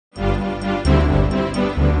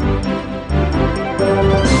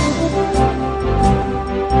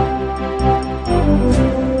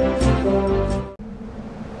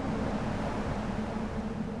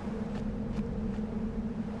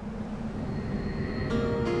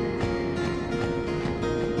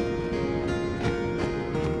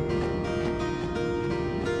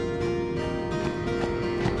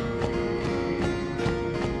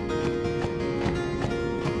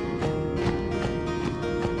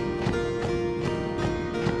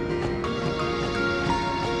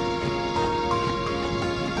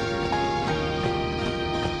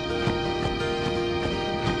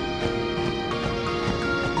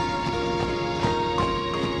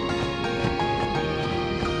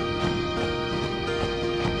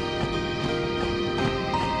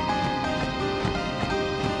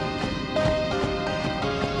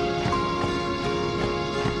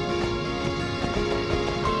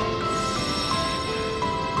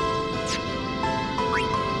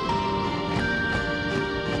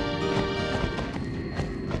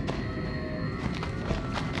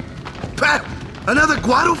Another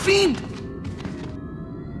Guado fiend?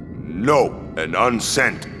 No, an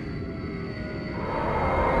unsent.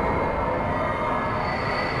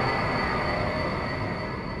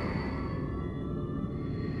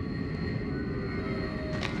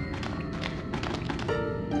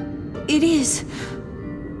 It is.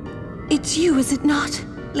 It's you, is it not,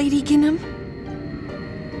 Lady Ginham?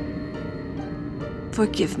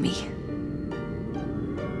 Forgive me.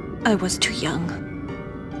 I was too young.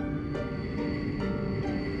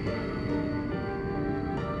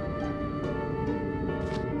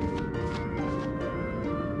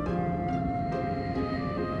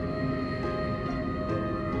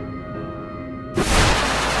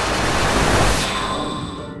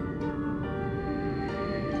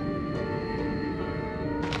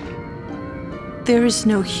 There is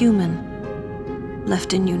no human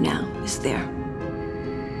left in you now, is there?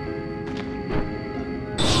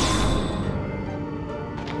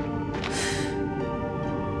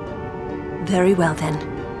 Very well then.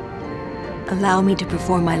 Allow me to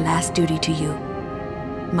perform my last duty to you.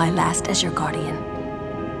 My last as your guardian.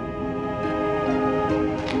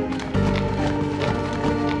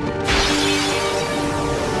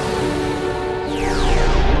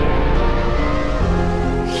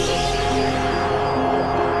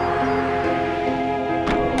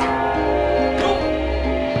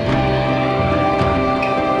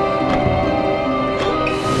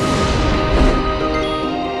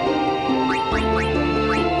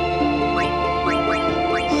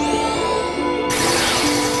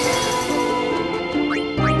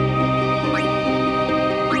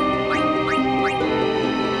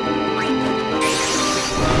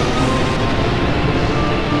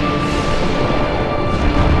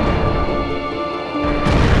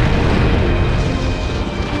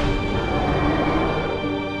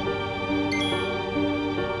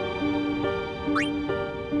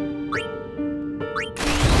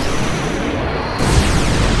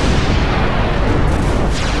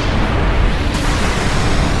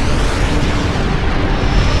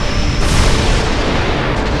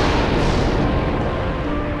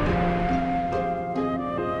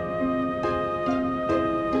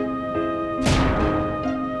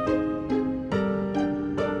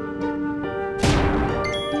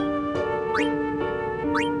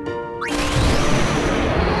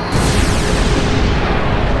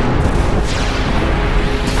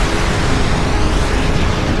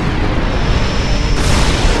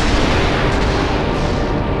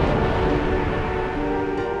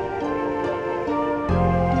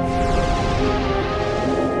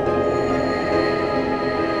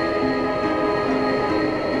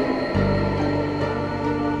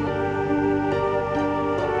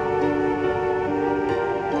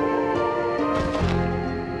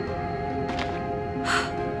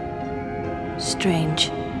 Strange.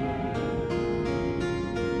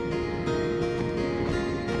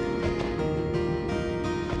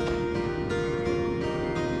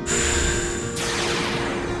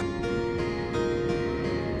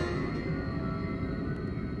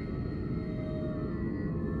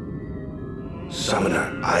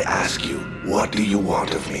 Summoner, I ask you, what do you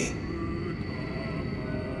want of me?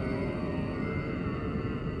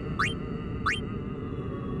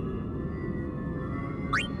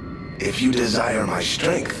 If you desire my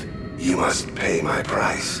strength, you must pay my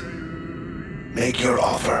price. Make your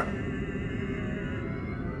offer.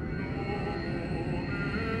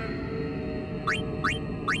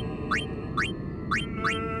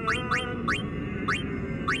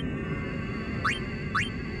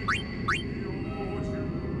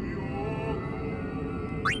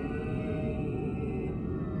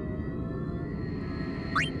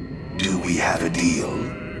 Do we have a deal?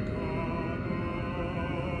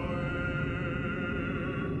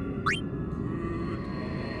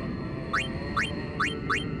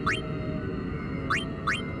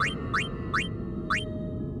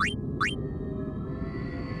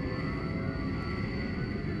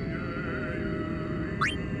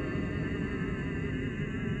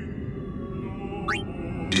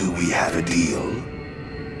 Do we have a deal?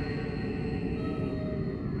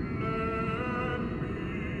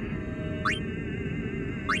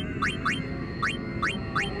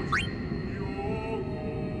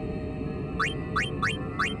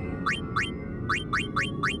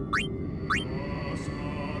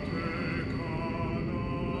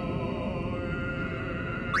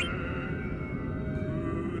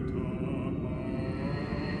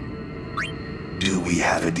 Do we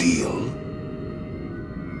have a deal?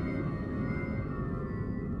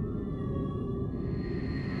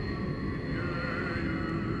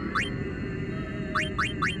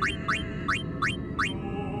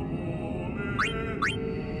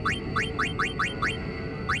 Wait.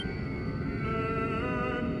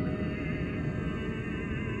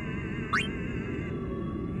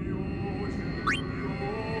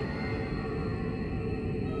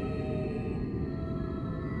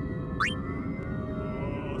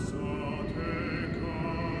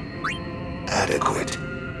 adequate.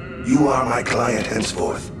 You are my client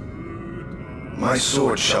henceforth. My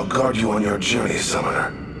sword shall guard you on your journey,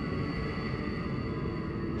 Summoner.